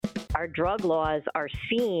our drug laws are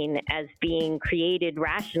seen as being created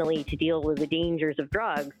rationally to deal with the dangers of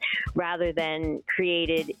drugs rather than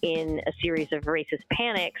created in a series of racist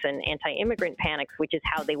panics and anti-immigrant panics, which is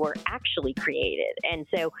how they were actually created. And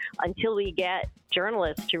so until we get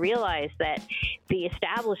journalists to realize that the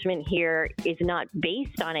establishment here is not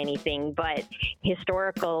based on anything but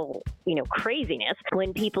historical, craziness,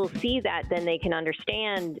 when people see that, then they can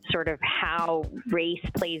understand sort of how race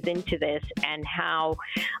plays into this and how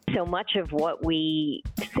so much of what we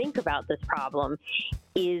think about this problem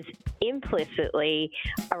is implicitly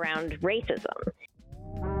around racism.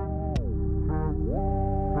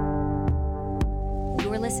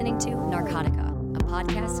 You're listening to Narcotica, a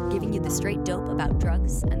podcast giving you the straight dope about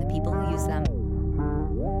drugs and the people who use them.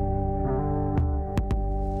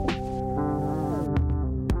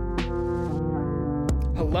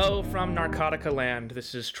 Hello from Narcotica Land.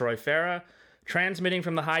 This is Troy Farah, transmitting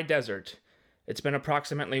from the high desert. It's been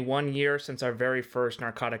approximately 1 year since our very first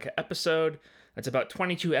Narcotica episode. That's about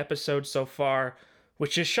 22 episodes so far,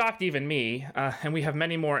 which has shocked even me, and we have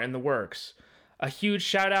many more in the works. A huge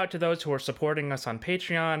shout out to those who are supporting us on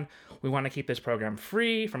Patreon. We want to keep this program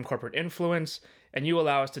free from corporate influence, and you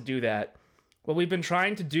allow us to do that. What we've been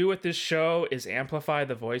trying to do with this show is amplify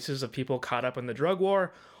the voices of people caught up in the drug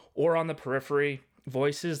war or on the periphery,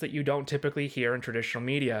 voices that you don't typically hear in traditional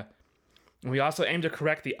media. We also aim to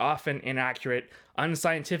correct the often inaccurate,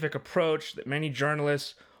 unscientific approach that many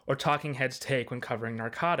journalists or talking heads take when covering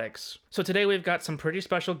narcotics. So today we've got some pretty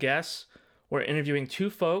special guests. We're interviewing two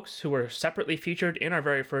folks who were separately featured in our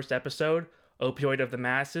very first episode, Opioid of the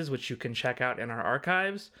Masses, which you can check out in our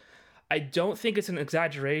archives. I don't think it's an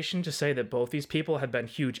exaggeration to say that both these people have been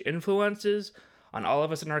huge influences on all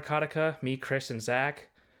of us at Narcotica, me, Chris, and Zach.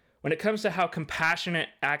 When it comes to how compassionate,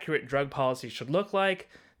 accurate drug policy should look like,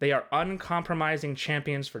 they are uncompromising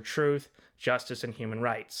champions for truth, justice, and human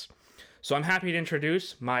rights. So I'm happy to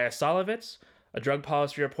introduce Maya Solovitz, a drug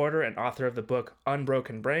policy reporter and author of the book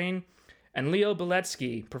Unbroken Brain, and Leo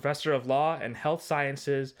Beletsky, professor of law and health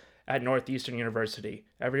sciences at Northeastern University.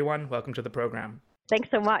 Everyone, welcome to the program. Thanks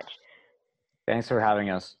so much. Thanks for having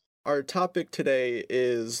us. Our topic today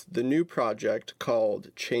is the new project called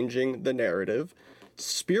Changing the Narrative,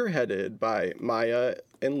 spearheaded by Maya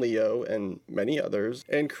and Leo and many others,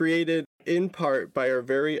 and created in part by our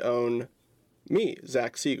very own me,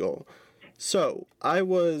 Zach Siegel. So I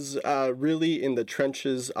was really in the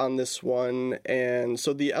trenches on this one, and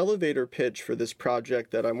so the elevator pitch for this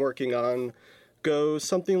project that I'm working on goes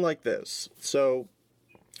something like this. So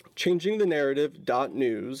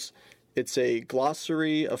changingthenarrative.news, it's a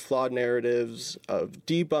glossary of flawed narratives, of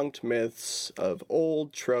debunked myths, of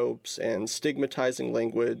old tropes, and stigmatizing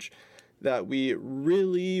language that we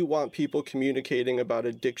really want people communicating about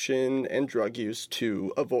addiction and drug use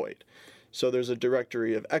to avoid. So there's a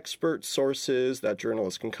directory of expert sources that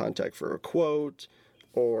journalists can contact for a quote,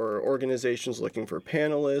 or organizations looking for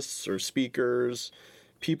panelists or speakers,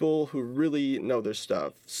 people who really know their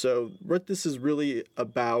stuff. So what this is really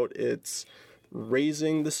about, it's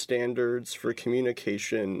raising the standards for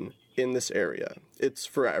communication in this area. It's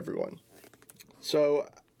for everyone. So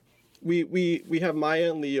we have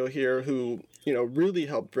Maya and Leo here who, really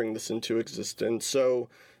helped bring this into existence. So,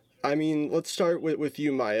 let's start with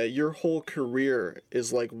you, Maya. Your whole career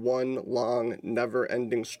is like one long,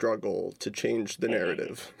 never-ending struggle to change the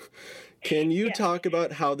narrative. Can you talk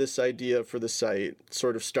about how this idea for the site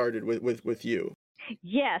sort of started with you?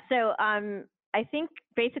 Yeah, so I think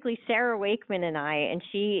basically Sarah Wakeman and I, and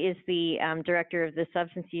she is the director of the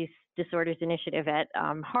Substance Use Disorders Initiative at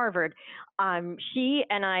Harvard, she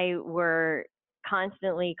and I were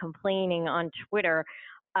constantly complaining on Twitter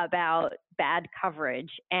about bad coverage,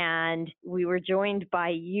 and we were joined by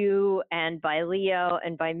you and by Leo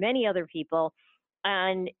and by many other people,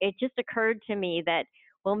 and it just occurred to me that,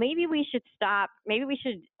 well, maybe we should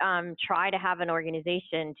try to have an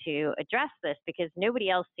organization to address this, because nobody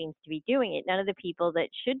else seems to be doing it. None of the people that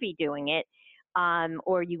should be doing it,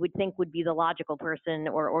 or you would think would be the logical person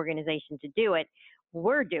or organization to do it,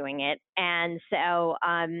 were doing it. And so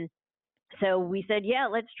we said, yeah,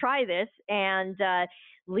 let's try this. And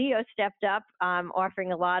Leo stepped up,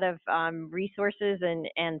 offering a lot of resources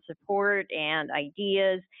and support and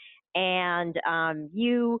ideas, and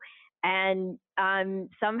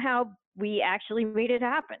somehow we actually made it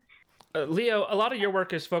happen. Leo, a lot of your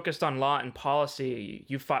work is focused on law and policy.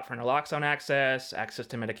 You've fought for naloxone access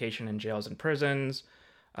to medication in jails and prisons,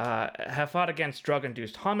 have fought against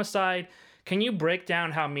drug-induced homicide. Can you break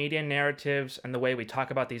down how media narratives and the way we talk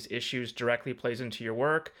about these issues directly plays into your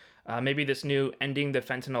work? Maybe this new Ending the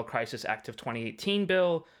Fentanyl Crisis Act of 2018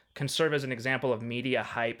 bill can serve as an example of media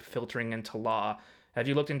hype filtering into law. Have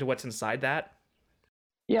you looked into what's inside that?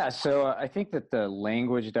 Yeah, so I think that the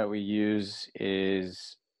language that we use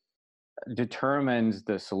determines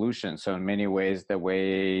the solution. So in many ways, the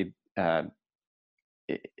way that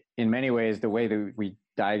we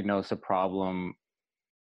diagnose a problem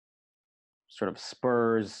sort of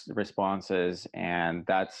spurs responses, and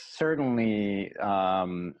that's certainly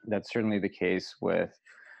the case with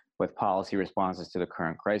policy responses to the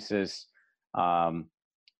current crisis. Um,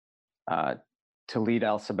 Talid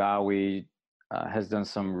El-Sabawy has done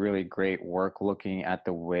some really great work looking at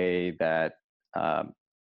the way that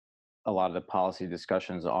a lot of the policy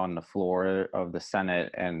discussions on the floor of the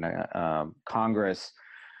Senate and Congress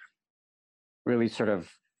really sort of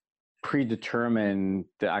predetermine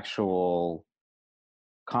the actual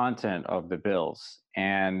content of the bills,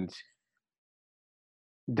 and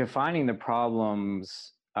defining the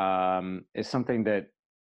problems is something that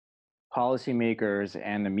policymakers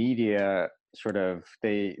and the media sort of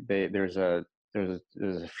there's a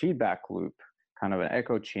feedback loop, kind of an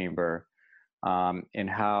echo chamber, in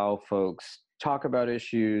how folks talk about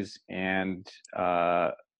issues, and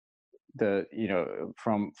from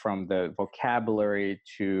the vocabulary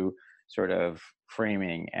to sort of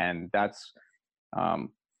framing. And that's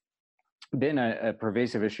been a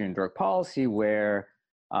pervasive issue in drug policy, where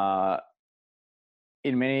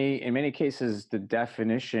in many cases the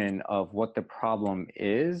definition of what the problem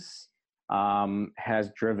is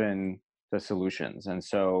has driven the solutions. And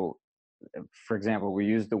so, for example, we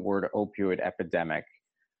use the word opioid epidemic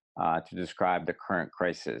to describe the current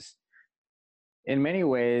crisis. In many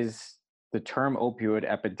ways, the term opioid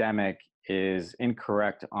epidemic is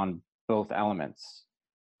incorrect on both elements.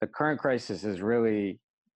 The current crisis is really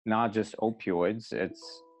not just opioids.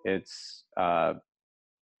 It's a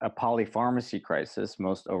polypharmacy crisis.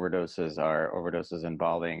 Most overdoses are overdoses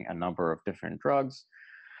involving a number of different drugs.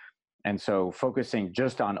 And so focusing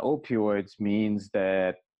just on opioids means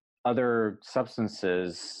that other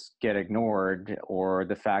substances get ignored, or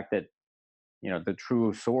the fact that the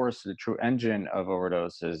true source, the true engine of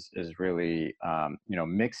overdoses is really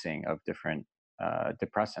mixing of different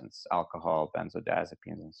depressants, alcohol,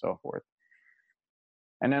 benzodiazepines, and so forth.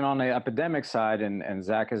 And then on the epidemic side, and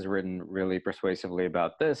Zach has written really persuasively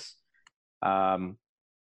about this, that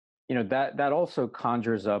also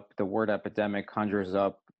conjures up, the word epidemic conjures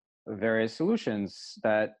up various solutions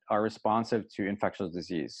that are responsive to infectious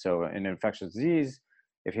disease. So in infectious disease,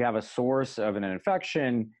 if you have a source of an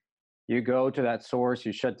infection, you go to that source,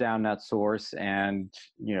 you shut down that source, and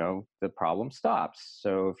the problem stops.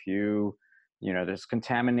 So if there's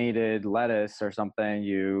contaminated lettuce or something,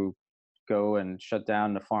 you go and shut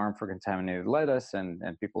down the farm for contaminated lettuce, and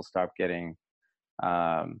people stop getting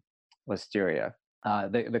listeria.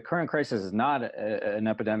 The current crisis is not an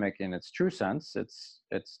epidemic in its true sense. It's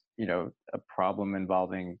a problem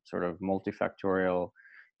involving sort of multifactorial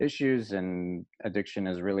issues, and addiction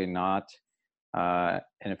is really not an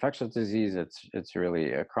infectious disease. It's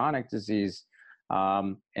really a chronic disease,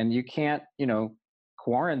 and you can't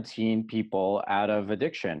quarantine people out of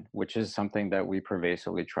addiction, which is something that we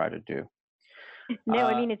pervasively try to do. No,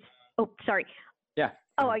 I mean, sorry. Yeah.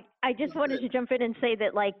 Oh, I just wanted to jump in and say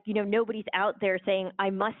that, nobody's out there saying, I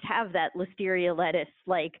must have that listeria lettuce.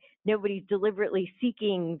 Like, nobody's deliberately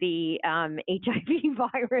seeking the HIV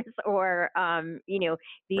virus or,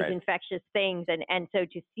 these Right. infectious things. And so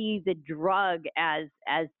to see the drug as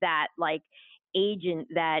that, agent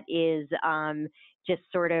that is just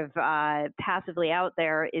sort of passively out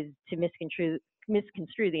there is to misconstrue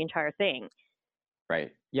the entire thing.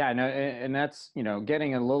 Right. Yeah. And that's,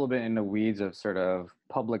 getting a little bit in the weeds of sort of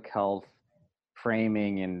public health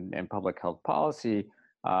framing and public health policy.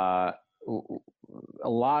 A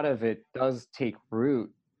lot of it does take root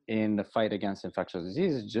in the fight against infectious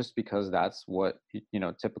diseases, just because that's what,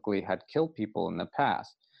 typically had killed people in the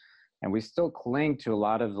past. And we still cling to a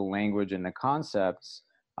lot of the language and the concepts,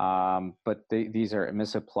 but these are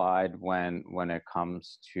misapplied when it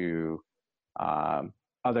comes to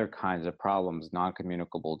other kinds of problems,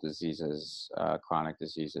 non-communicable diseases, chronic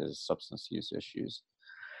diseases, substance use issues.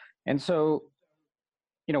 And so,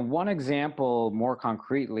 one example more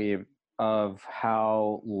concretely of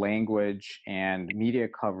how language and media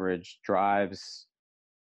coverage drives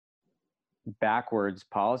backwards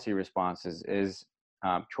policy responses is,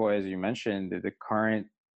 Troy, as you mentioned, the current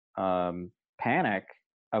panic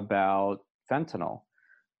about fentanyl.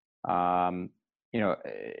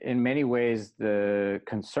 In many ways, the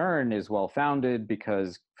concern is well-founded,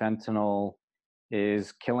 because fentanyl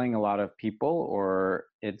is killing a lot of people, or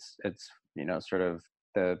it's sort of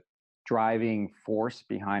the driving force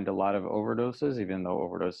behind a lot of overdoses, even though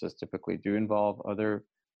overdoses typically do involve other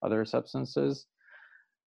substances.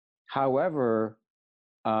 However,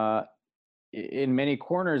 in many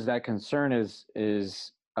corners, that concern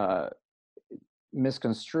is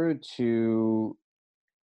misconstrued to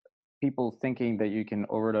people thinking that you can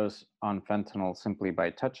overdose on fentanyl simply by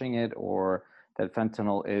touching it, or that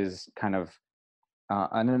fentanyl is kind of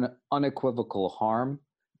an unequivocal harm.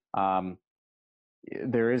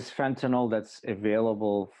 There is fentanyl that's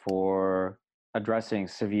available for addressing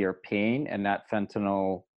severe pain, and that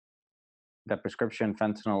prescription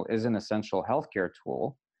fentanyl is an essential healthcare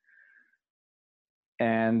tool.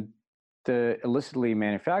 And the illicitly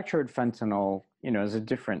manufactured fentanyl, is a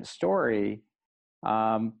different story.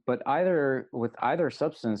 But with either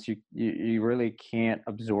substance, you really can't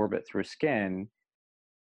absorb it through skin.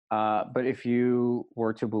 But if you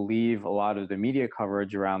were to believe a lot of the media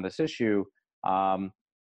coverage around this issue, fentanyl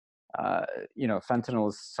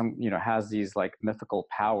is has these like mythical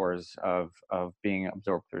powers of being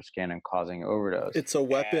absorbed through skin and causing overdose. It's a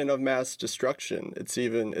weapon of mass destruction.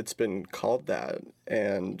 It's been called that,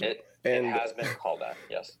 and it has been called that.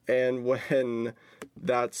 Yes. And when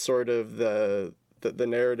that's sort of the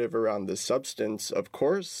narrative around this substance, of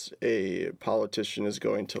course, a politician is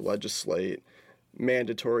going to legislate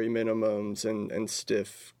mandatory minimums and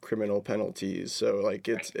stiff criminal penalties. So like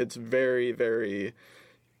it's very, very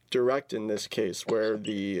direct in this case, where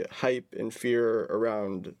the hype and fear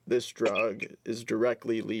around this drug is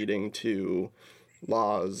directly leading to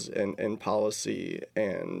laws and policy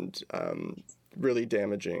and really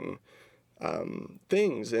damaging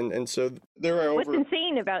things. And so there are What's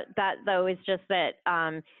insane about that, though, is just that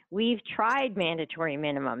we've tried mandatory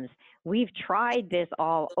minimums. We've tried this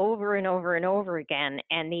all over and over and over again.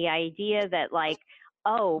 And the idea that, like,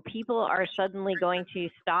 oh, people are suddenly going to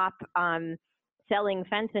stop selling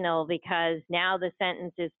fentanyl because now the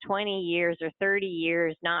sentence is 20 years or 30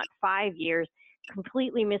 years, not 5 years,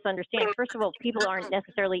 completely misunderstands. First of all, people aren't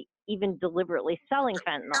necessarily even deliberately selling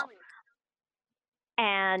fentanyl.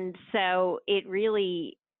 And so it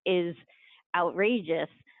really is outrageous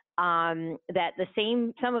that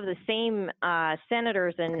some of the same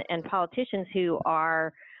senators and politicians who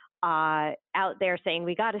are out there saying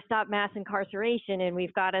we got to stop mass incarceration and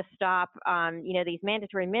we've got to stop, these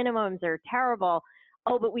mandatory minimums are terrible.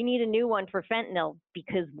 Oh, but we need a new one for fentanyl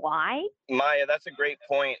because why? Maya, that's a great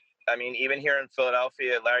point. I mean, even here in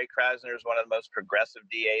Philadelphia, Larry Krasner is one of the most progressive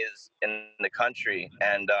DAs in the country,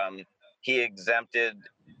 and he exempted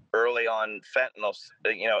early on fentanyl,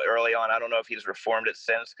 early on. I don't know if he's reformed it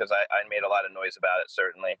since, because I made a lot of noise about it,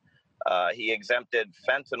 certainly. He exempted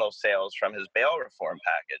fentanyl sales from his bail reform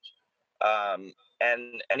package.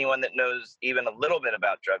 And anyone that knows even a little bit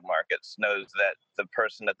about drug markets knows that the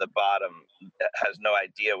person at the bottom has no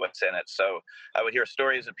idea what's in it. So I would hear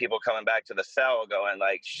stories of people coming back to the cell going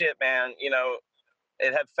like, shit, man,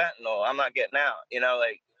 it had fentanyl. I'm not getting out,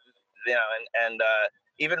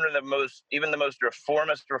 even the most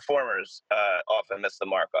reformist reformers often miss the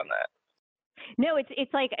mark on that. No,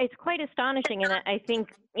 it's quite astonishing, and I think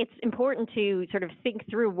it's important to sort of think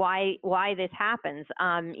through why this happens.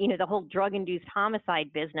 The whole drug-induced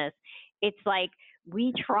homicide business. It's like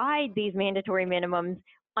we tried these mandatory minimums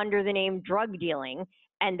under the name drug dealing,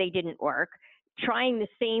 and they didn't work. Trying the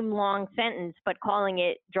same long sentence but calling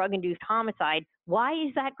it drug-induced homicide. Why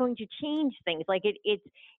is that going to change things? Like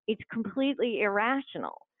it's completely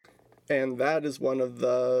irrational. And that is one of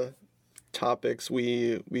the topics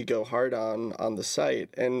we go hard on the site.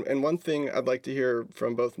 And one thing I'd like to hear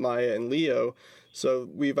from both Maya and Leo, so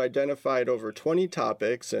we've identified over 20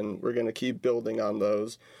 topics and we're going to keep building on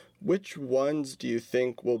those. Which ones do you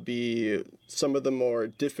think will be some of the more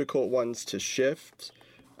difficult ones to shift?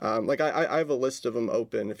 I have a list of them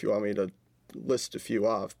open if you want me to list a few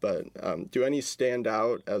off, but do any stand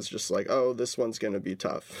out as just like, oh, this one's going to be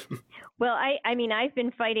tough? Well, I've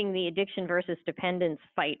been fighting the addiction versus dependence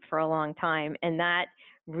fight for a long time, and that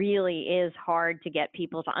really is hard to get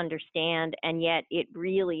people to understand, and yet it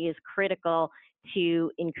really is critical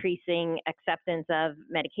to increasing acceptance of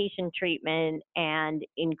medication treatment and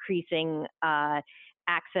increasing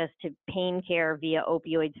access to pain care via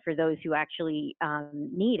opioids for those who actually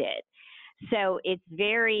need it. So it's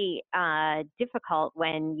very difficult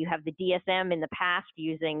when you have the DSM in the past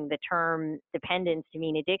using the term dependence to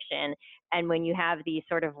mean addiction, and when you have these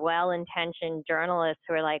sort of well-intentioned journalists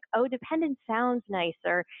who are like, oh, dependence sounds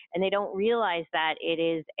nicer, and they don't realize that it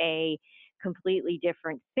is a completely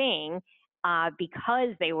different thing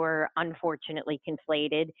because they were unfortunately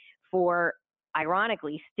conflated for,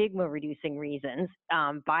 ironically, stigma-reducing reasons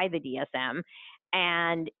by the DSM.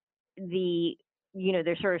 And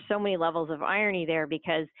there's sort of so many levels of irony there,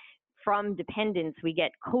 because from dependence we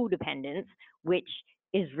get codependence, which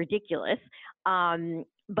is ridiculous.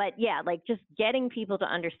 but yeah, like just getting people to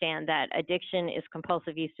understand that addiction is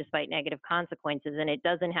compulsive use despite negative consequences, and it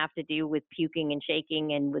doesn't have to do with puking and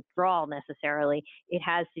shaking and withdrawal necessarily. It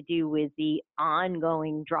has to do with the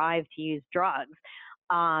ongoing drive to use drugs,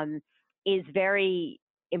 is very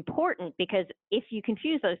important, because if you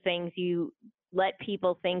confuse those things, you let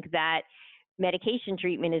people think that medication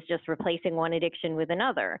treatment is just replacing one addiction with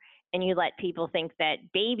another. And you let people think that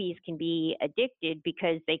babies can be addicted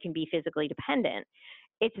because they can be physically dependent.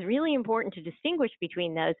 It's really important to distinguish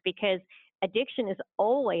between those, because addiction is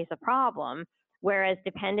always a problem, whereas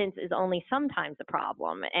dependence is only sometimes a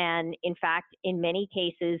problem. And in fact, in many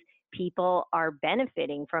cases, people are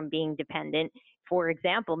benefiting from being dependent. For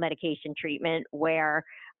example, medication treatment, where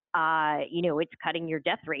it's cutting your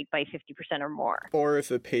death rate by 50% or more. Or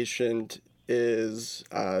if a patient is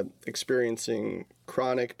experiencing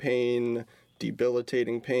chronic pain,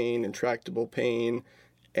 debilitating pain, intractable pain,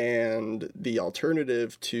 and the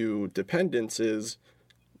alternative to dependence is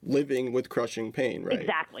living with crushing pain, right?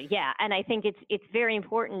 Exactly, yeah. And I think it's very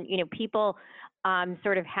important, people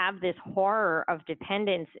sort of have this horror of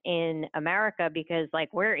dependence in America, because like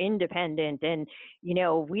we're independent and,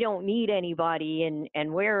 we don't need anybody,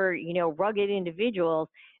 and we're, rugged individuals.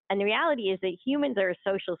 And the reality is that humans are a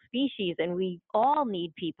social species, and we all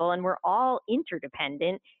need people, and we're all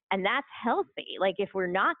interdependent, and that's healthy. Like if we're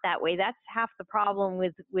not that way, that's half the problem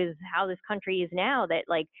with how this country is now, that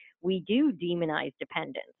like we do demonize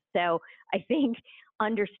dependence. So I think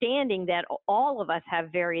understanding that all of us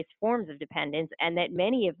have various forms of dependence, and that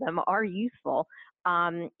many of them are useful,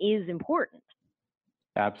 is important.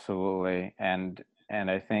 Absolutely. And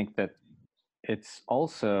I think that it's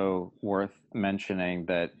also worth mentioning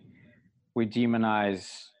that we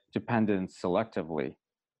demonize dependence selectively,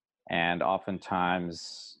 and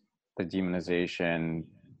oftentimes the demonization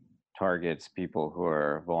targets people who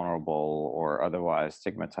are vulnerable or otherwise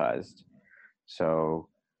stigmatized. So,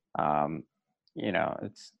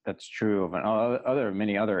 that's true of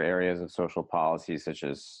many other areas of social policy, such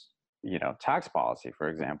as tax policy, for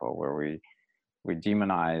example, where we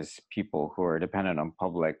demonize people who are dependent on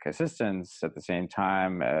public assistance at the same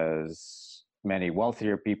time as many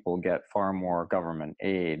wealthier people get far more government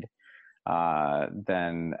aid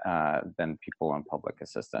than people on public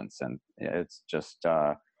assistance. And it's just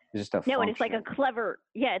a no, and it's like it's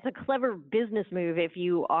a clever business move if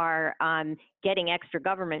you are getting extra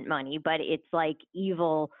government money, but it's like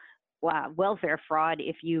evil welfare fraud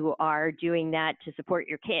if you are doing that to support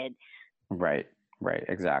your kid. Right,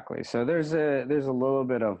 exactly. So there's a little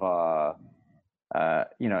bit of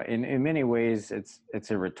in many ways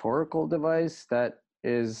it's a rhetorical device that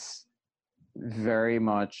is very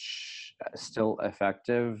much still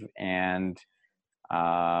effective, and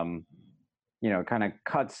kind of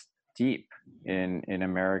cuts deep in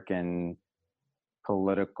American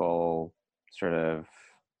political sort of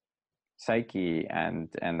psyche, and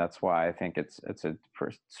that's why I think it's a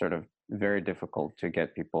sort of very difficult to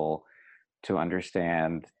get people to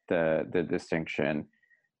understand the distinction.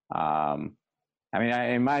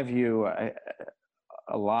 In my view,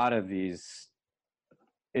 a lot of these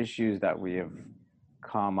issues that we have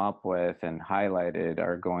come up with and highlighted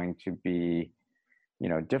are going to be,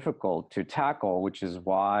 difficult to tackle, which is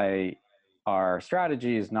why our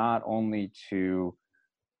strategy is not only to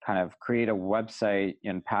kind of create a website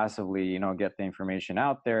and passively, get the information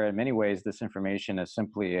out there. In many ways, this information is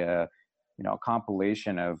simply a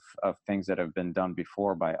compilation of things that have been done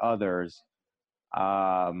before by others.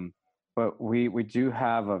 But we do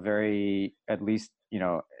have a very, at least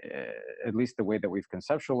the way that we've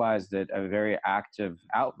conceptualized it, a very active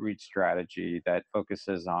outreach strategy that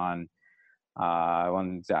focuses on,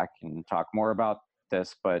 when Zach can talk more about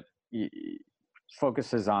this, but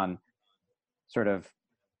focuses on sort of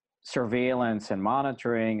surveillance and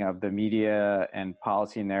monitoring of the media and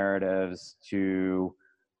policy narratives to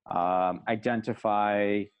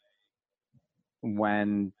identify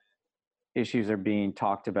when issues are being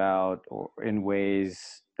talked about or in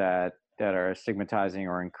ways that are stigmatizing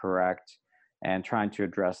or incorrect, and trying to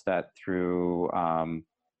address that through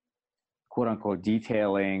quote unquote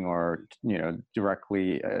detailing, or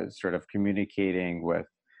directly sort of communicating with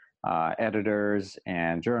editors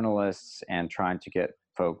and journalists, and trying to get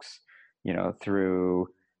folks through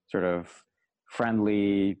sort of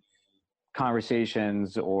friendly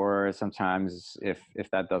conversations, or sometimes if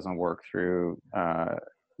that doesn't work, through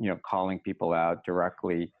calling people out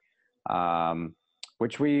directly,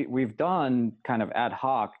 which we've done kind of ad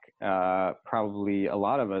hoc. Probably a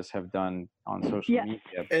lot of us have done on social media,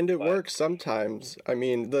 and it works sometimes. I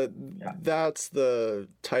mean, that's the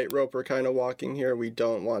tightrope we're kind of walking here. We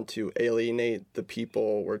don't want to alienate the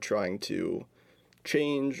people we're trying to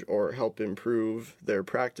change or help improve their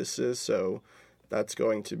practices. So that's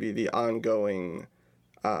going to be the ongoing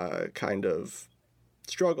kind of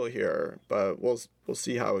struggle here, but we'll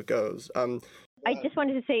see how it goes. I just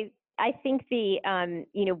wanted to say, I think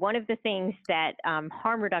one of the things that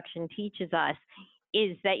harm reduction teaches us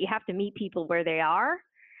is that you have to meet people where they are.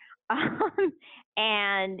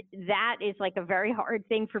 And that is like a very hard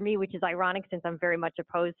thing for me, which is ironic since I'm very much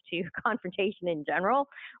opposed to confrontation in general.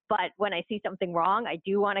 But when I see something wrong, I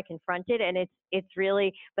do want to confront it. And it's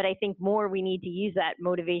really, but I think more we need to use that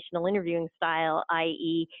motivational interviewing style,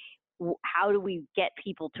 i.e., how do we get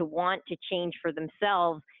people to want to change for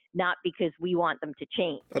themselves, not because we want them to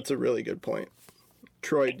change. That's a really good point.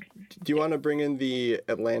 Troy, do you want to bring in the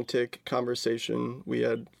Atlantic conversation we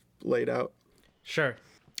had laid out? Sure.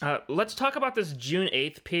 Let's talk about this June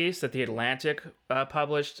 8th piece that the Atlantic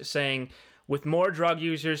published saying, with more drug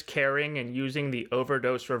users carrying and using the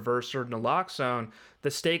overdose reverser naloxone, the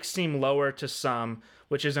stakes seem lower to some,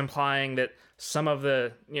 which is implying that some of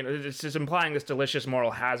the, this is implying this delicious moral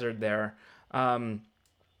hazard there.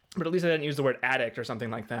 But at least I didn't use the word addict or something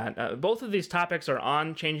like that. Both of these topics are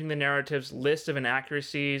on Changing the Narrative's list of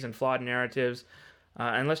inaccuracies and flawed narratives.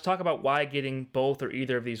 And let's talk about why getting both or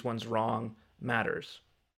either of these ones wrong matters.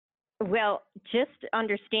 Well, just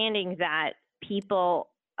understanding that people,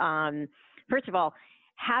 first of all,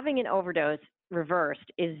 having an overdose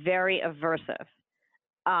reversed is very aversive.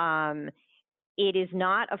 It is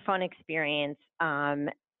not a fun experience.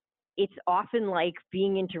 It's often like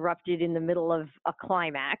being interrupted in the middle of a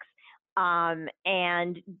climax.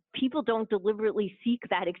 And people don't deliberately seek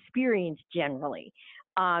that experience generally.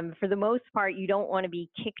 For the most part, you don't want to be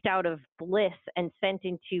kicked out of bliss and sent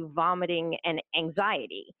into vomiting and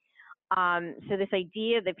anxiety. So this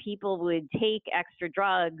idea that people would take extra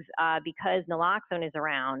drugs because naloxone is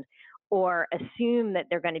around, or assume that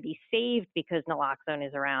they're going to be saved because naloxone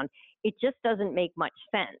is around, it just doesn't make much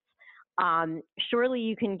sense. Surely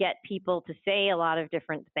you can get people to say a lot of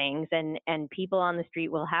different things, and people on the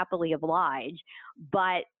street will happily oblige.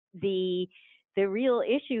 But the real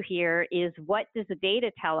issue here is, what does the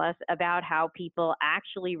data tell us about how people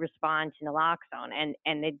actually respond to naloxone?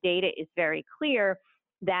 And the data is very clear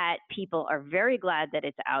that people are very glad that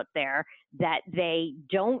it's out there, that they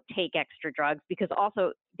don't take extra drugs, because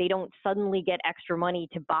also they don't suddenly get extra money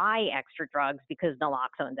to buy extra drugs because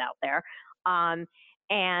naloxone's out there.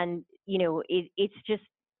 And,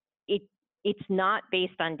 it's not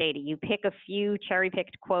based on data. You pick a few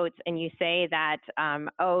cherry-picked quotes and you say that,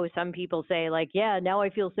 some people say like, yeah, now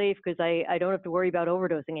I feel safe because I don't have to worry about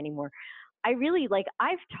overdosing anymore. I've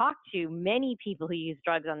talked to many people who use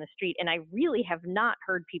drugs on the street, and I really have not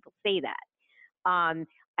heard people say that.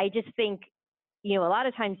 I just think, a lot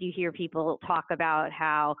of times you hear people talk about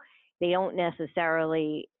how they don't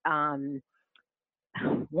necessarily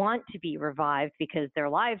want to be revived because their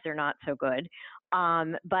lives are not so good.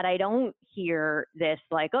 But I don't hear this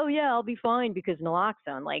like, oh yeah, I'll be fine because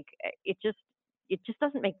naloxone. Like, it just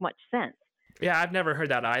doesn't make much sense. Yeah, I've never heard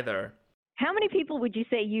that either. How many people would you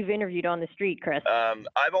say you've interviewed on the street, Chris?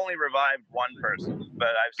 I've only revived one person, but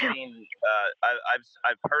I've seen,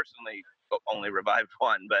 I've personally only revived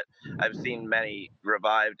one, but I've seen many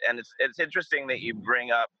revived. And it's interesting that you bring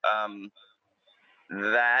up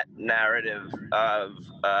that narrative of,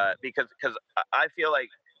 because I feel like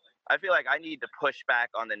I need to push back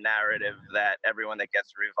on the narrative that everyone that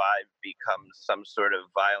gets revived becomes some sort of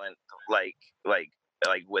violent, like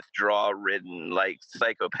withdrawal-ridden, like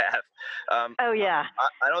psychopath. Oh yeah.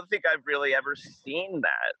 I don't think I've really ever seen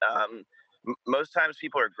that. Most times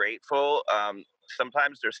people are grateful.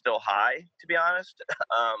 Sometimes they're still high, to be honest.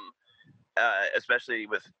 Especially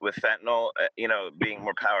with fentanyl, being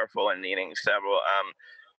more powerful and needing several.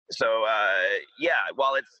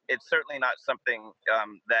 While it's certainly not something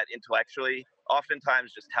that intellectually,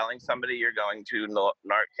 oftentimes just telling somebody you're going to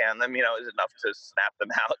Narcan them, is enough to snap them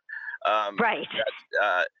out. Right.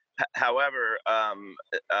 However,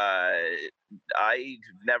 I've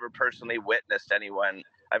never personally witnessed anyone.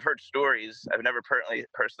 I've heard stories. I've never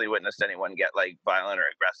personally witnessed anyone get like violent or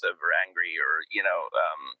aggressive or angry or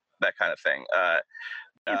that kind of thing.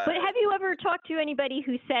 But have you ever talked to anybody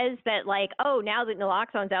who says that, like, oh, now that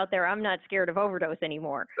naloxone's out there, I'm not scared of overdose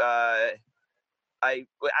anymore? I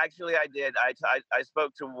did. I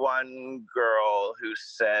spoke to one girl who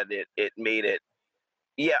said it made it.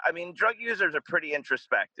 Yeah, I mean, drug users are pretty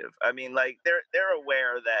introspective. I mean, like they're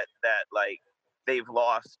aware that like they've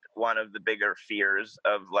lost one of the bigger fears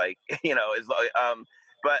of like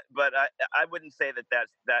but I wouldn't say that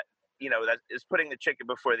is putting the chicken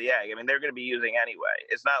before the egg. I mean, they're going to be using anyway.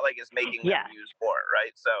 It's not like it's making them use more,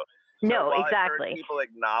 right? So no, while exactly. I've heard people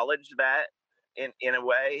acknowledge that, in a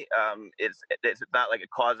way. It's not like a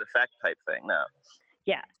cause effect type thing. No.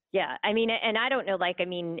 Yeah. Yeah. I mean, and I don't know, to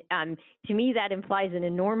me, that implies an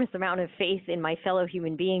enormous amount of faith in my fellow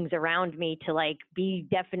human beings around me to be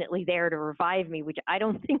definitely there to revive me, which I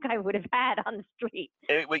don't think I would have had on the street.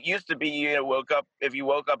 It used to be, if you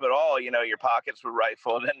woke up at all, your pockets were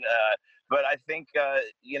rifled. But I think, at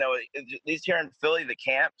least here in Philly, the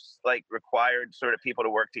camps required sort of people to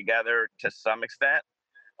work together to some extent.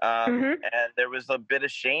 And there was a bit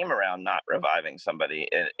of shame around not reviving somebody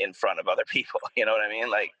in front of other people. You know what I mean?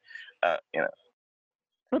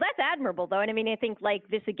 Well, that's admirable, though. And I mean, I think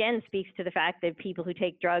this again speaks to the fact that people who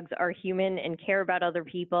take drugs are human and care about other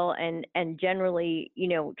people and generally,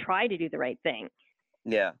 try to do the right thing.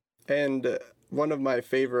 Yeah. And one of my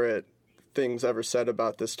favorite things ever said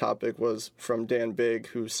about this topic was from Dan Bigg,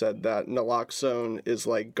 who said that naloxone is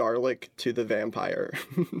like garlic to the vampire.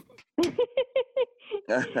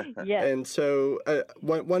 Yeah. And so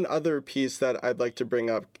one other piece that I'd like to bring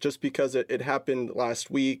up, just because it happened last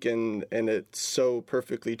week and it so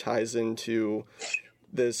perfectly ties into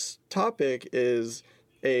this topic, is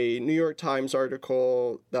a New York Times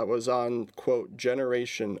article that was on, quote,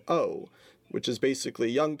 Generation O, which is basically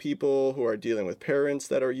young people who are dealing with parents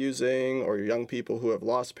that are using, or young people who have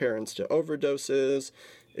lost parents to overdoses.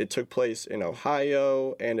 It took place in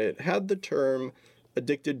Ohio, and it had the term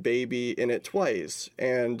addicted baby in it twice.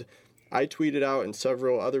 And I tweeted out, and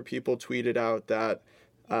several other people tweeted out that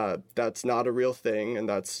that's not a real thing, and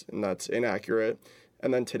that's inaccurate.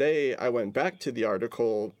 And then today I went back to the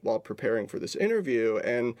article while preparing for this interview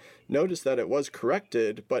and noticed that it was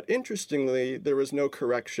corrected, but interestingly, there was no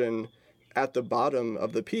correction at the bottom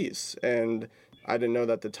of the piece. And I didn't know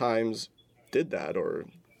that the Times did that, or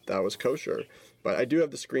that was kosher. But I do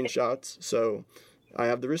have the screenshots, so I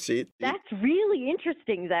have the receipt. That's really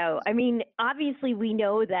interesting, though. I mean, obviously, we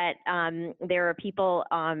know that there are people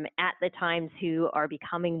at the Times who are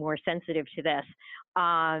becoming more sensitive to this,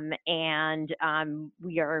 and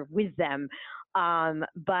we are with them.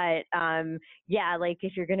 But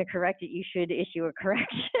if you're going to correct it, you should issue a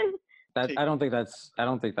correction. I don't think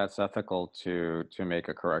that's ethical to make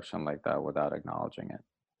a correction like that without acknowledging it.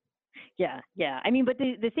 Yeah. I mean, but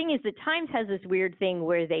the thing is, the Times has this weird thing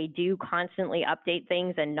where they do constantly update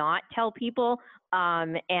things and not tell people.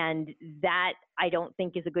 And that I don't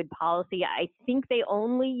think is a good policy. I think they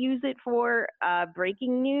only use it for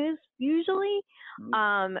breaking news usually.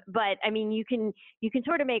 But I mean, you can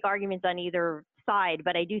sort of make arguments on either side,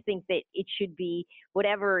 but I do think that it should be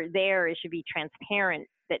whatever it should be transparent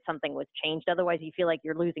that something was changed. Otherwise, you feel like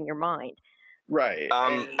you're losing your mind. Right.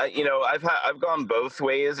 I've gone both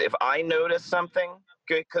ways. If I notice something,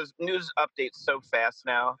 because news updates so fast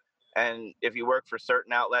now, and if you work for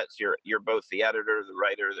certain outlets, you're both the editor, the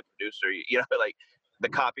writer, the producer, the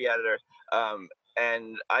copy editor.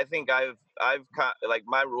 And I think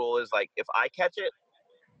my rule is if I catch it,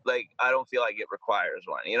 I don't feel like it requires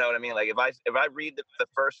one. You know what I mean? If I read the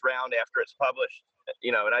first round after it's published,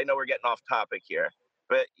 and I know we're getting off topic here,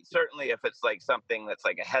 but certainly if it's something that's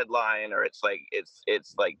a headline, or it's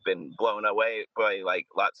been blown away by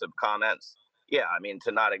lots of comments, yeah, I mean,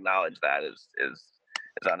 to not acknowledge that is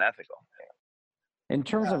unethical. In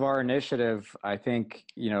terms of our initiative, I think,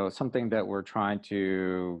 something that we're trying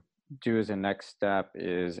to do as a next step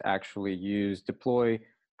is actually deploy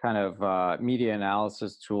kind of media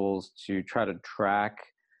analysis tools to try to track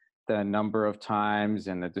the number of times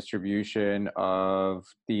and the distribution of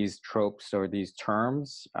these tropes or these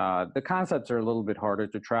terms. The concepts are a little bit harder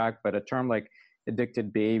to track, but a term like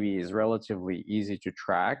addicted baby is relatively easy to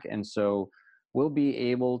track. And so we'll be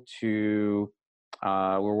able to,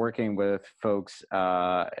 we're working with folks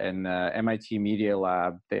in the MIT Media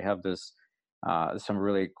Lab. They have this some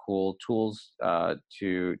really cool tools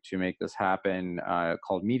to make this happen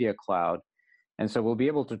called Media Cloud. And so we'll be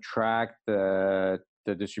able to track the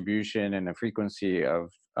distribution and the frequency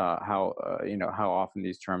of how often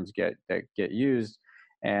these terms get used,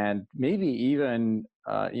 and maybe even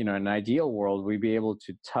in an ideal world, we'd be able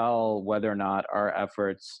to tell whether or not our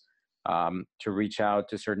efforts to reach out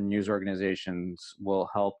to certain news organizations will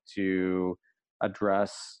help to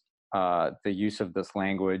address the use of this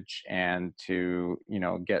language and to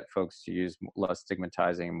get folks to use less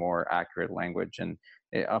stigmatizing, more accurate language. And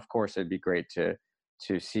of course, it'd be great to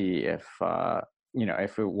see if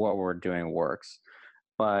what we're doing works.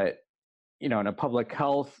 But in a public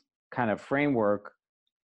health kind of framework,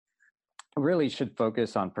 really should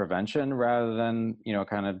focus on prevention rather than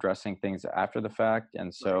kind of addressing things after the fact.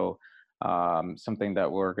 And so something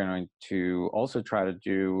that we're going to also try to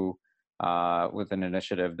do with an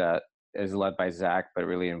initiative that is led by Zach but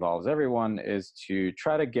really involves everyone is to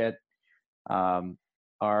try to get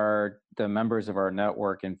are the members of our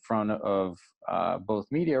network in front of both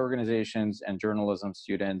media organizations and journalism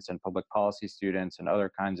students and public policy students and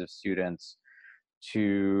other kinds of students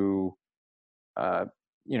to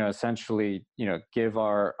essentially give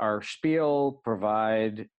our spiel,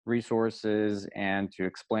 provide resources, and to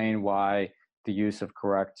explain why the use of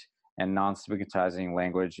correct and non-stigmatizing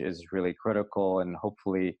language is really critical, and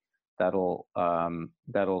hopefully that'll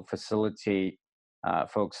facilitate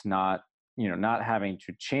folks not having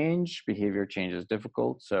to change. Behavior change is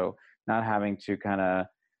difficult, so not having to kind of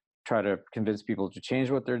try to convince people to change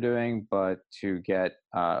what they're doing, but to get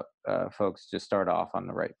folks to start off on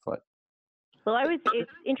the right foot. Well,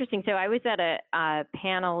 it's interesting. So I was at a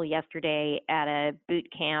panel yesterday at a boot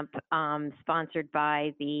camp sponsored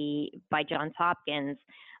by Johns Hopkins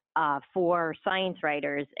for science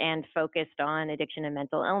writers and focused on addiction and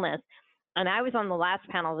mental illness. And I was on the last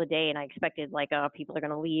panel of the day, and I expected people are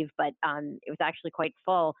going to leave, but it was actually quite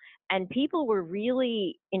full. And people were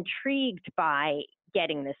really intrigued by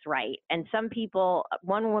getting this right. And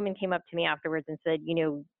one woman came up to me afterwards and said,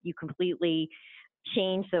 you completely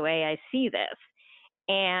changed the way I see this.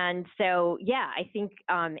 And so, yeah, I think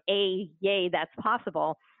A, yay, that's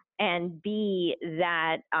possible. And B,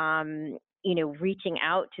 that, reaching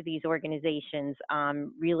out to these organizations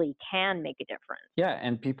really can make a difference. Yeah,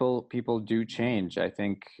 and people do change. I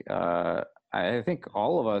think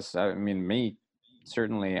all of us. I mean, me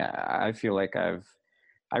certainly. I feel like I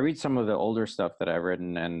read some of the older stuff that I've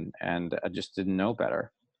written, and I just didn't know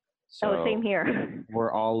better. So same here.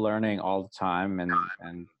 We're all learning all the time,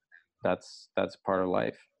 and that's part of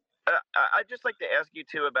life. I'd just like to ask you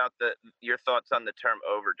too about your thoughts on the term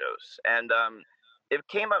overdose, and it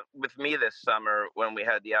came up with me this summer when we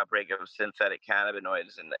had the outbreak of synthetic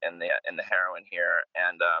cannabinoids in the heroin here,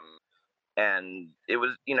 and it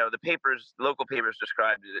was local papers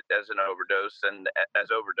described it as an overdose and as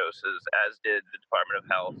overdoses, as did the Department of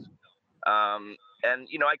Health. And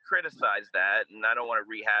I criticized that, and I don't want to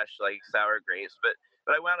rehash like sour grapes, but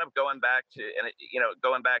I wound up going back to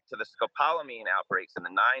the scopolamine outbreaks in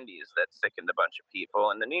the 90s that sickened a bunch of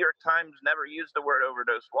people, and the New York Times never used the word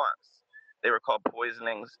overdose once. They were called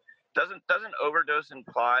poisonings. Doesn't overdose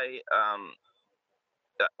imply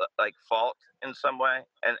like fault in some way?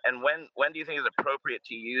 And when do you think is appropriate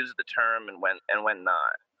to use the term, and when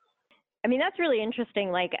not? I mean, that's really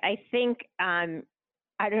interesting. Like, I think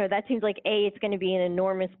I don't know. That seems like it's going to be an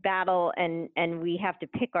enormous battle, and we have to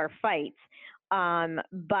pick our fights.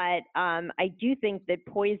 But I do think that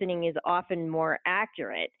poisoning is often more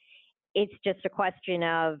accurate. It's just a question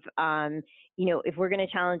of, if we're going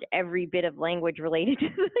to challenge every bit of language related to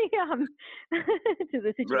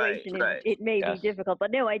the situation, right. It may be difficult.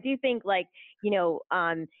 But no, I do think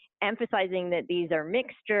emphasizing that these are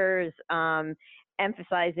mixtures,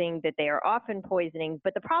 emphasizing that they are often poisoning.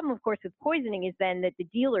 But the problem, of course, with poisoning is then that the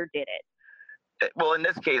dealer did it. Well, in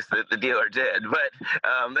this case, the dealer did, but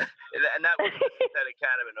and that was synthetic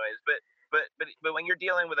cannabinoids. But when you're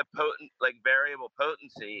dealing with a potent, like variable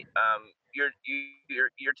potency, you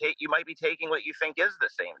might be taking what you think is the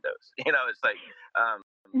same dose. It's like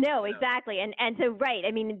no, exactly, and so right.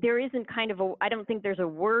 I mean, there isn't I don't think there's a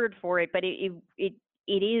word for it, but it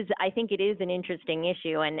is. I think it is an interesting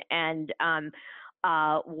issue, and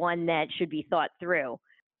one that should be thought through.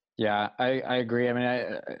 Yeah, I agree. I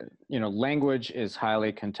mean, language is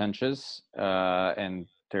highly contentious, and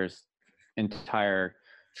there's entire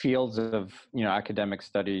fields of academic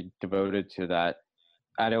study devoted to that.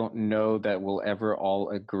 I don't know that we'll ever all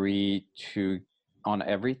agree on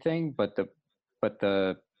everything, but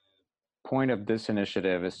the point of this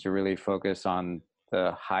initiative is to really focus on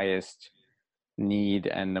the highest need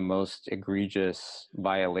and the most egregious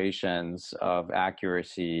violations of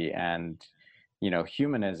accuracy and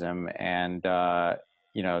humanism, and the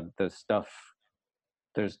stuff.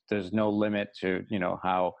 There's no limit to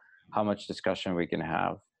how much discussion we can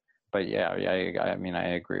have. But yeah, I mean,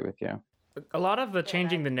 I agree with you. A lot of the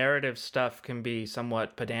changing the narrative stuff can be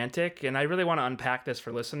somewhat pedantic, and I really want to unpack this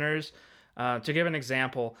for listeners. To give an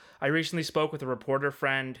example, I recently spoke with a reporter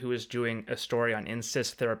friend who is doing a story on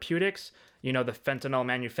Insys Therapeutics, the fentanyl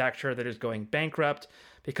manufacturer that is going bankrupt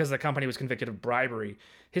because the company was convicted of bribery.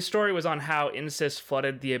 His story was on how Insys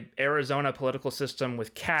flooded the Arizona political system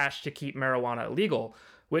with cash to keep marijuana illegal,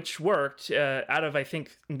 which worked. Out of, I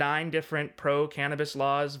think, 9 different pro-cannabis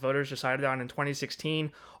laws voters decided on in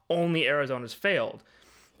 2016, only Arizona's failed.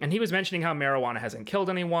 And he was mentioning how marijuana hasn't killed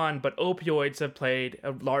anyone, but opioids have played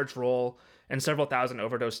a large role in several thousand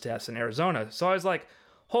overdose deaths in Arizona. So I was like,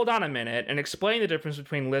 hold on a minute and explain the difference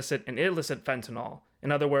between licit and illicit fentanyl.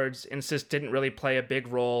 In other words, Insys didn't really play a big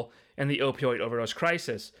role in the opioid overdose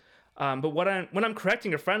crisis. But when I'm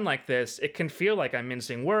correcting a friend like this, it can feel like I'm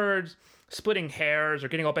mincing words, splitting hairs, or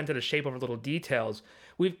getting all bent into shape over little details.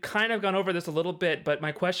 We've kind of gone over this a little bit, but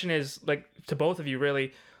my question is, like, to both of you,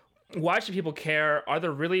 really, why should people care? Are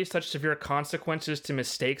there really such severe consequences to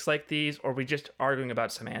mistakes like these, or are we just arguing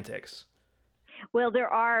about semantics? Well, there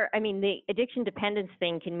are. I mean, the addiction dependence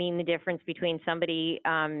thing can mean the difference between somebody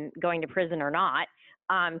going to prison or not.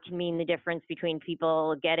 Can mean the difference between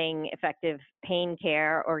people getting effective pain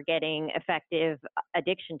care or getting effective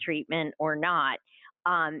addiction treatment or not.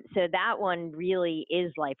 So that one really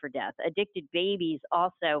is life or death. Addicted babies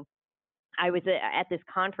also. I was at this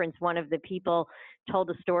conference. One of the people told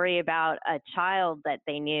a story about a child that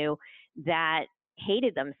they knew that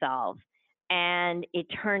hated themselves. And it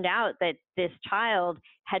turned out that this child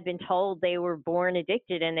had been told they were born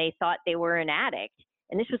addicted and they thought they were an addict.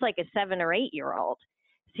 And this was like a 7 or 8-year-old.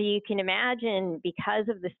 So you can imagine, because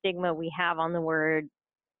of the stigma we have on the word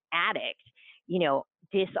addict,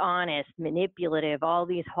 dishonest, manipulative, all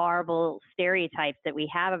these horrible stereotypes that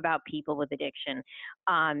we have about people with addiction,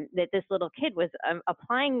 that this little kid was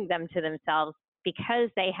applying them to themselves because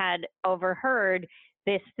they had overheard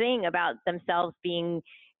this thing about themselves being,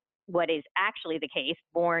 what is actually the case,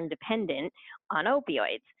 born dependent on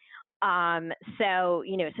opioids. So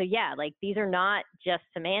yeah, like, these are not just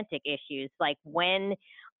semantic issues. Like, when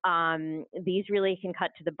these really can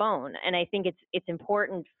cut to the bone. And I think it's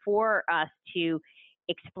important for us to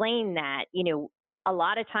explain that, a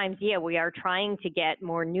lot of times, we are trying to get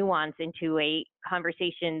more nuance into a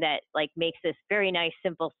conversation that, like, makes this very nice,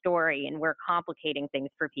 simple story, and we're complicating things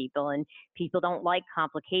for people, and people don't like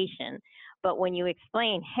complication. But when you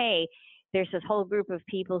explain, hey, there's this whole group of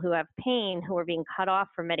people who have pain who are being cut off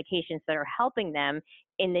from medications that are helping them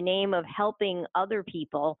in the name of helping other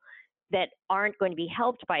people that aren't going to be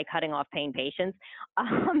helped by cutting off pain patients,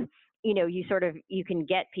 you can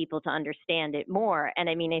get people to understand it more. And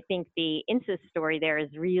I mean, I think the incest story there is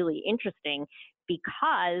really interesting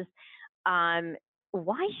because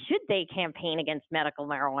why should they campaign against medical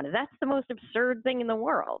marijuana? That's the most absurd thing in the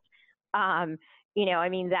world.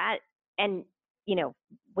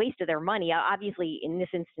 Waste of their money. Obviously, in this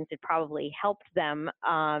instance, it probably helped them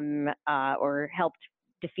or helped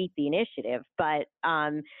defeat the initiative. But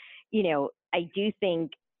I do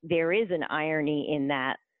think there is an irony in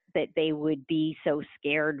that they would be so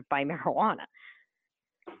scared by marijuana.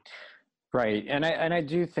 Right. And I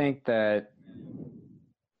do think that,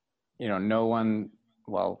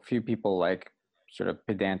 few people like sort of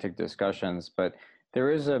pedantic discussions, but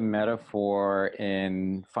there is a metaphor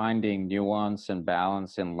in finding nuance and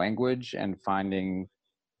balance in language and finding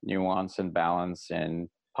nuance and balance in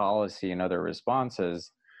policy and other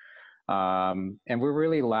responses. And we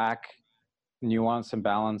really lack nuance and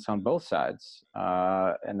balance on both sides.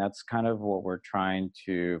 And that's kind of what we're trying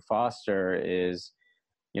to foster is,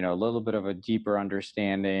 a little bit of a deeper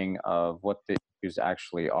understanding of what the issues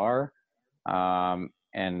actually are,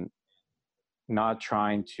 and not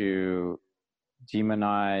trying to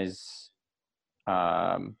demonize,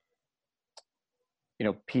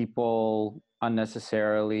 people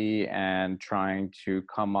unnecessarily, and trying to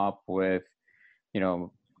come up with,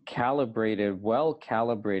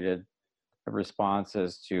 well-calibrated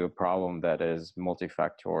responses to a problem that is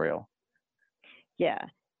multifactorial. Yeah.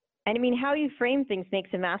 And I mean, how you frame things makes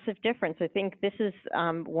a massive difference. I think this is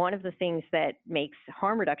one of the things that makes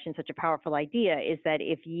harm reduction such a powerful idea, is that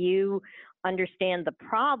if you understand the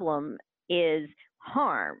problem is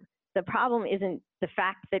harm, the problem isn't the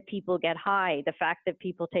fact that people get high, the fact that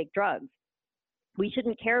people take drugs. We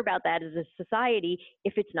shouldn't care about that as a society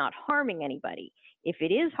if it's not harming anybody. If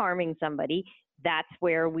it is harming somebody, that's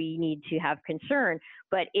where we need to have concern.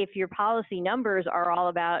 But if your policy numbers are all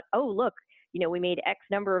about, oh, look, we made X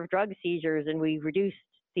number of drug seizures and we reduced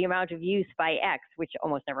the amount of use by X, which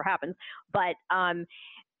almost never happens. But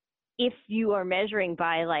if you are measuring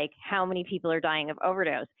by, like, how many people are dying of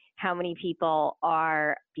overdose, how many people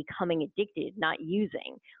are becoming addicted, not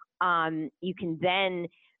using, you can then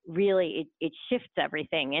really, it shifts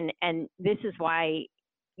everything. And this is why,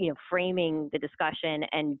 framing the discussion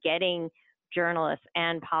and getting journalists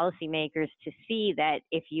and policymakers to see that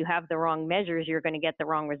if you have the wrong measures, you're going to get the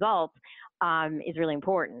wrong results, is really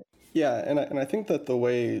important. Yeah, and I think that the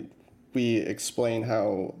way we explain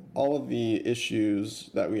how all of the issues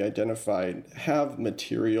that we identified have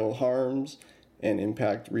material harms and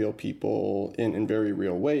impact real people in very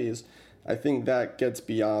real ways, I think that gets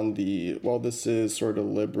beyond this is sort of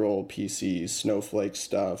liberal PC snowflake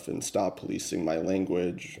stuff and stop policing my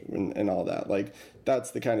language and all that. Like,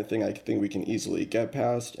 that's the kind of thing I think we can easily get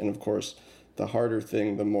past. And of course, the harder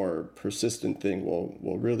thing, the more persistent thing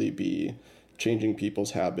will really be changing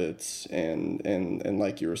people's habits and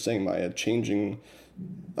like you were saying, Maya, changing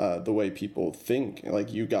the way people think.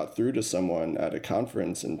 Like, you got through to someone at a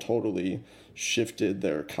conference and totally shifted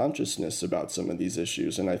their consciousness about some of these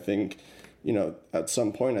issues. And I think, at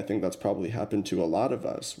some point, I think that's probably happened to a lot of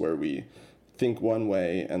us, where we think one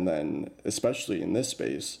way and then, especially in this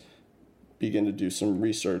space, begin to do some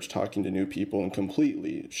research, talking to new people, and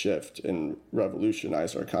completely shift and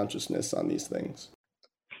revolutionize our consciousness on these things.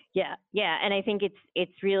 Yeah, and I think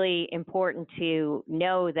it's really important to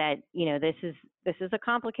know that this is a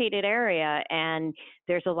complicated area, and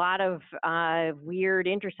there's a lot of weird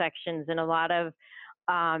intersections and a lot of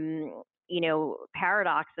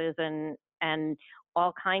paradoxes and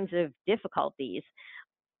all kinds of difficulties.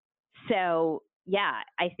 So yeah,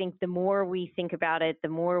 I think the more we think about it, the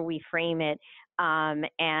more we frame it.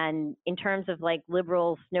 And in terms of like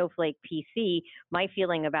liberal snowflake PC, my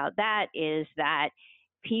feeling about that is that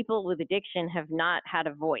people with addiction have not had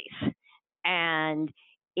a voice. And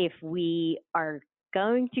if we are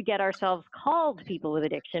going to get ourselves called people with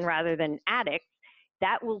addiction rather than addicts,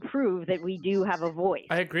 that will prove that we do have a voice.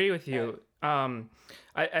 I agree with you.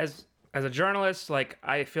 As a journalist, like,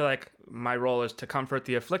 I feel like my role is to comfort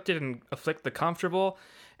the afflicted and afflict the comfortable.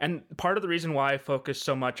 And part of the reason why I focus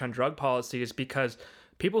so much on drug policy is because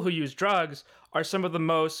people who use drugs are some of the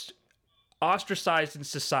most ostracized in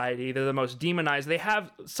society. They're the most demonized. They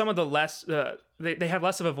have some of the less, they have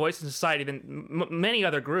less of a voice in society than many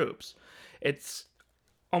other groups. It's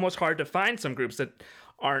almost hard to find some groups that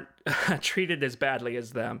aren't treated as badly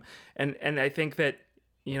as them. And I think that,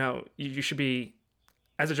 you should be,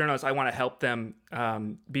 as a journalist, I want to help them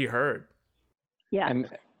be heard. Yeah. And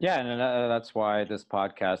that's why this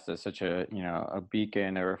podcast is such a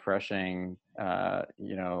beacon, a refreshing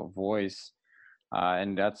voice,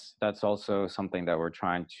 and that's also something that we're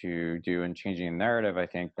trying to do in changing the narrative. I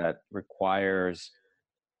think that requires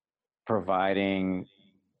providing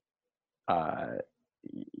a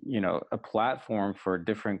platform for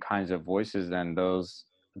different kinds of voices than those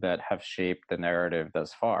that have shaped the narrative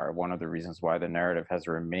thus far. One of the reasons why the narrative has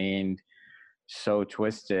remained so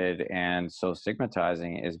twisted and so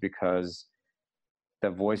stigmatizing is because the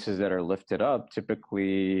voices that are lifted up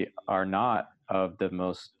typically are not of the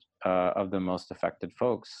most affected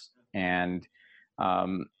folks, and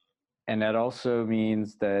that also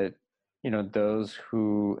means that those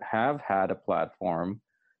who have had a platform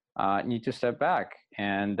need to step back,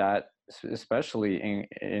 and that especially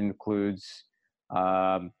includes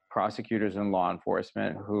prosecutors and law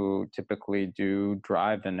enforcement, who typically do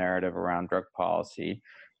drive the narrative around drug policy,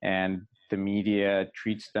 and the media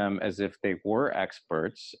treats them as if they were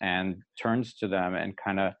experts and turns to them and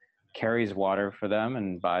kind of carries water for them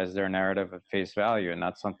and buys their narrative at face value. And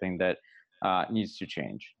that's something that needs to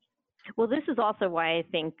change. Well, this is also why I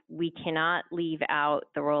think we cannot leave out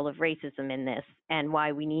the role of racism in this, and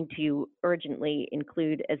why we need to urgently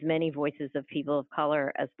include as many voices of people of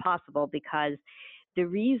color as possible, because the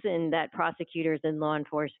reason that prosecutors and law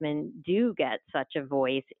enforcement do get such a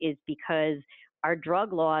voice is because our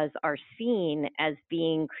drug laws are seen as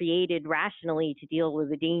being created rationally to deal with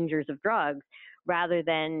the dangers of drugs, rather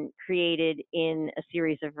than created in a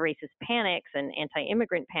series of racist panics and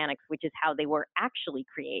anti-immigrant panics, which is how they were actually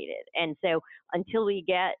created. And so until we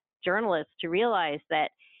get journalists to realize that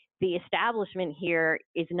the establishment here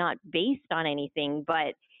is not based on anything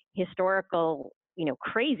but historical,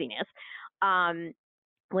 craziness,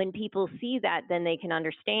 when people see that, then they can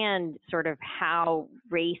understand sort of how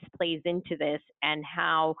race plays into this, and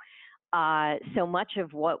how so much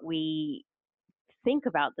of what we think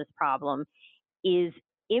about this problem is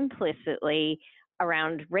implicitly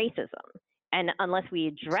around racism. And unless we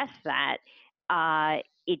address that,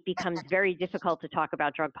 it becomes very difficult to talk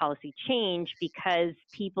about drug policy change, because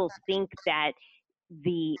people think that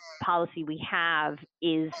the policy we have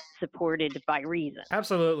is supported by reason.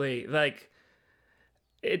 Absolutely. Like,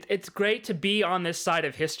 it's great to be on this side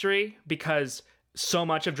of history, because so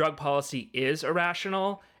much of drug policy is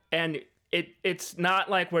irrational, and it's not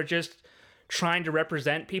like we're just trying to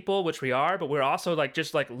represent people, which we are, but we're also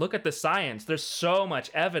just look at the science. There's so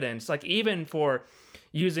much evidence, like even for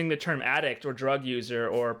using the term addict or drug user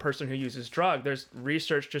or person who uses drug, there's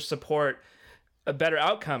research to support better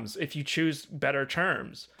outcomes if you choose better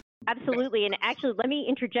terms. Absolutely. And actually, let me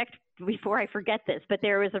interject before I forget this, but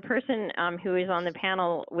there was a person who is on the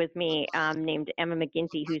panel with me named Emma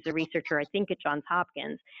McGinty, who's a researcher, I think, at Johns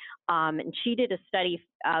Hopkins. And she did a study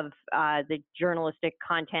of the journalistic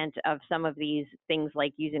content of some of these things,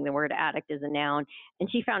 like using the word addict as a noun. And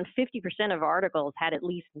she found 50% of articles had at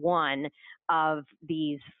least one of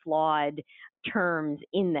these flawed terms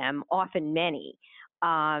in them, often many.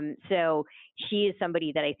 So she is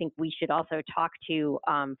somebody that I think we should also talk to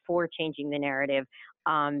for changing the narrative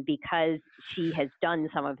because she has done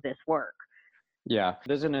some of this work. Yeah,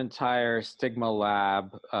 there's an entire stigma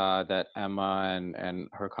lab that Emma and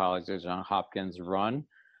her colleagues at Johns Hopkins run.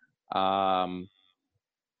 The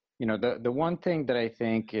one thing that I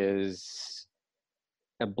think is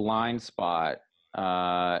a blind spot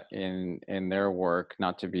in their work,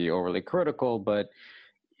 not to be overly critical, but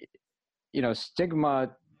stigma,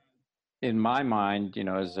 in my mind,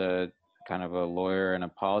 as a kind of a lawyer and a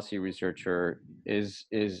policy researcher, is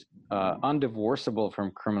undivorceable from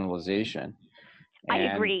criminalization. I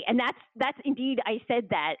agree, and that's indeed, I said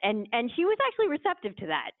that, and she was actually receptive to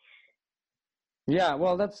that. Yeah,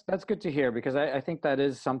 well, that's good to hear, because I think that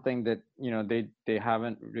is something that they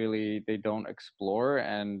haven't really, they don't explore,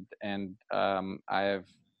 and I have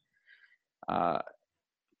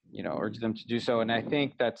urged them to do so, and I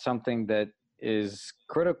think that's something that is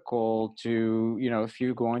critical to, if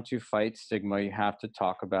you're going to fight stigma, you have to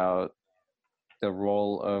talk about the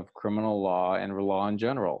role of criminal law and law in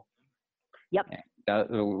general. Yep.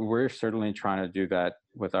 We're certainly trying to do that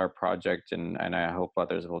with our project, and I hope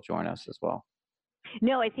others will join us as well.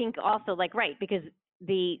 No, I think also, right, because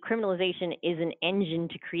the criminalization is an engine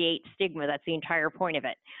to create stigma. That's the entire point of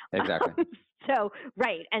it. Exactly. So,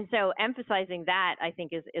 right. And so emphasizing that, I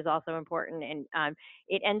think, is also important. And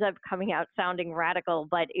it ends up coming out sounding radical,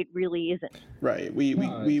 but it really isn't. Right. We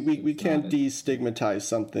can't destigmatize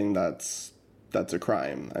something that's a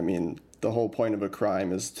crime. I mean, the whole point of a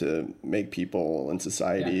crime is to make people in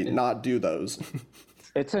society not do those.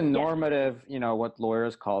 It's a normative, what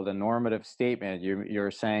lawyers call a normative statement.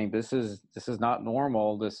 You're saying this is not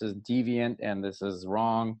normal, this is deviant, and this is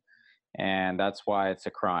wrong, and that's why it's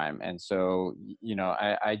a crime. And so,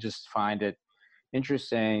 I just find it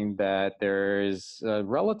interesting that there is a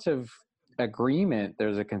relative agreement,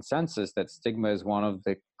 there's a consensus that stigma is one of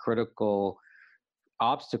the critical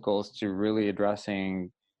obstacles to really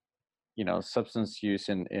addressing, substance use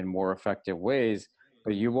in more effective ways.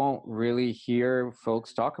 But you won't really hear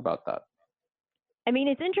folks talk about that. I mean,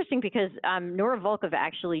 it's interesting because Nora Volkov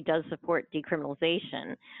actually does support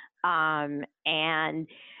decriminalization. And,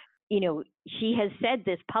 she has said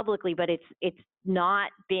this publicly, but it's not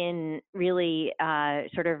been really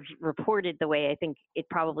sort of reported the way I think it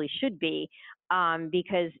probably should be,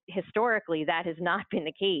 because historically that has not been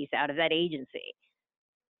the case out of that agency.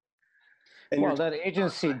 Well, that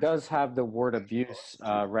agency does have the word abuse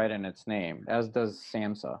right in its name, as does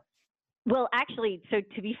SAMHSA. Well, actually, so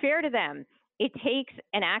to be fair to them, it takes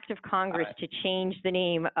an act of Congress to change the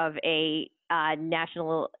name of a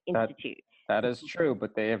national institute. That is true,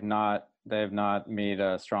 but they have not made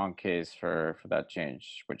a strong case for that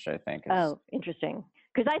change, which I think is. Oh, interesting.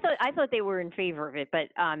 Because I thought they were in favor of it, but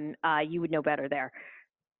you would know better there.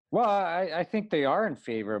 Well, I think they are in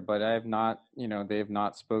favor, but I have not, they have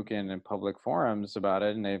not spoken in public forums about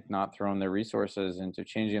it, and they've not thrown their resources into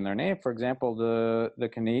changing their name. For example, the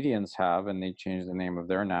Canadians have, and they changed the name of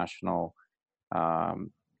their national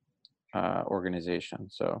organization.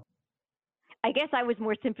 So I guess I was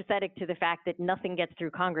more sympathetic to the fact that nothing gets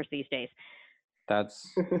through Congress these days.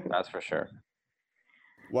 That's for sure.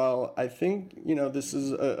 Well, I think, this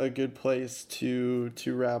is a good place to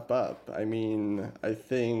wrap up. I mean, I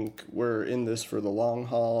think we're in this for the long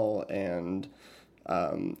haul, and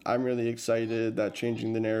I'm really excited that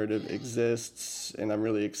changing the narrative exists, and I'm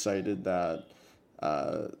really excited that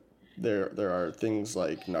there are things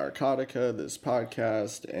like Narcotica, this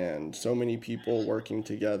podcast, and so many people working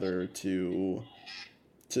together to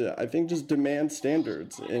I think just demand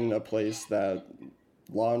standards in a place that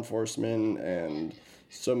law enforcement and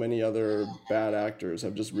so many other bad actors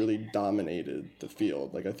have just really dominated the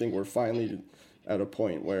field. I think we're finally at a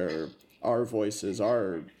point where our voices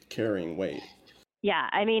are carrying weight. Yeah,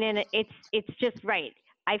 I mean, and it's just right.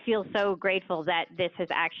 I feel so grateful that this has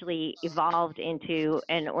actually evolved into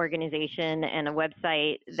an organization and a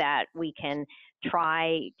website that we can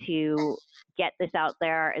try to get this out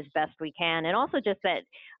there as best we can. And also just that,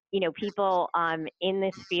 people in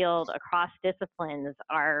this field across disciplines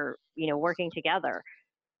are, working together.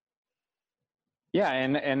 Yeah,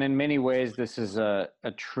 and in many ways, this is a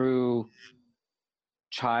true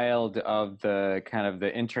child of the kind of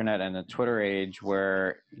the internet and the Twitter age,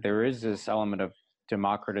 where there is this element of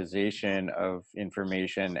democratization of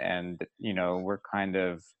information, and we're kind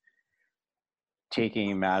of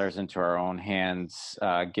taking matters into our own hands,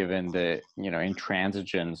 given the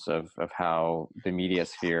intransigence of how the media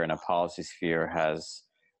sphere and a policy sphere has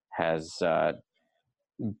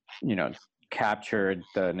captured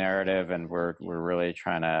the narrative, and we're really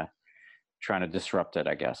trying to disrupt it,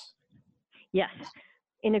 I guess. Yes.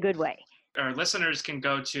 in a good way. Our listeners can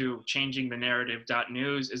go to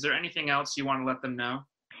changingthenarrative.news. Is there anything else you want to let them know?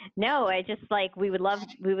 No, I just we would love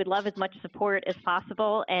as much support as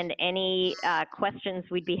possible, and any questions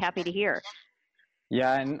we'd be happy to hear.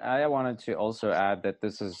 Yeah, and I wanted to also add that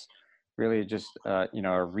this is really just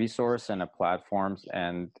a resource and a platform,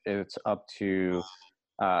 and it's up to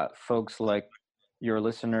folks like your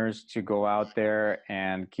listeners to go out there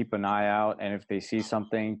and keep an eye out, and if they see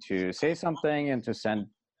something, to say something and to send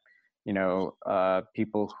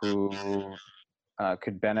people who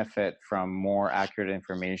could benefit from more accurate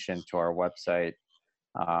information to our website.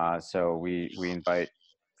 So we invite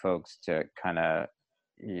folks to kind of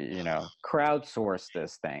crowdsource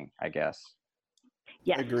this thing, I guess.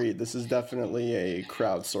 Yes. Agreed. This is definitely a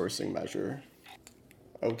crowdsourcing measure.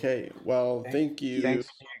 Okay. Well, thank you. Thanks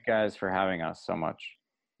to you guys for having us so much.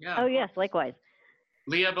 Yeah. Oh, yes, likewise.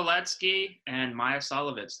 Leah Beletsky and Maya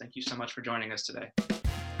Solovitz, thank you so much for joining us today.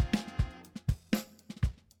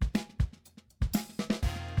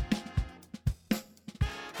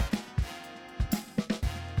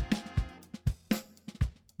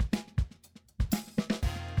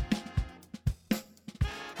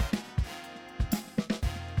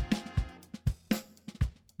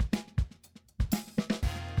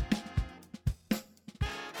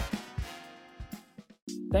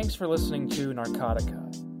 Thanks for listening to Narcotica.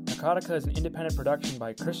 Narcotica is an independent production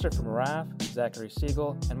by Christopher Moraff, Zachary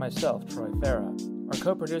Siegel, and myself, Troy Farah. Our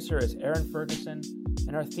co-producer is Aaron Ferguson,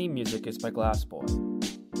 and our theme music is by Glassboy.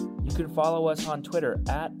 You can follow us on Twitter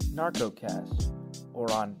at Narcocast or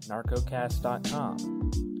on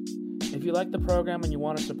narcocast.com. If you like the program and you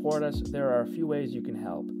want to support us, there are a few ways you can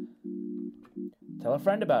help. Tell a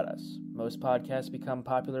friend about us. Most podcasts become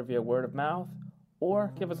popular via word of mouth,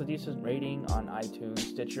 or give us a decent rating on iTunes,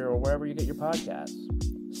 Stitcher, or wherever you get your podcasts.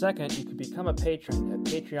 Second, you can become a patron at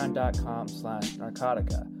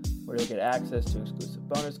patreon.com/narcotica, where you'll get access to exclusive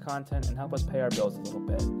bonus content and help us pay our bills a little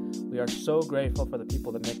bit. We are so grateful for the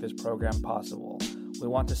people that make this program possible. We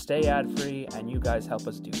want to stay ad-free, and you guys help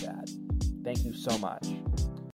us do that. Thank you so much.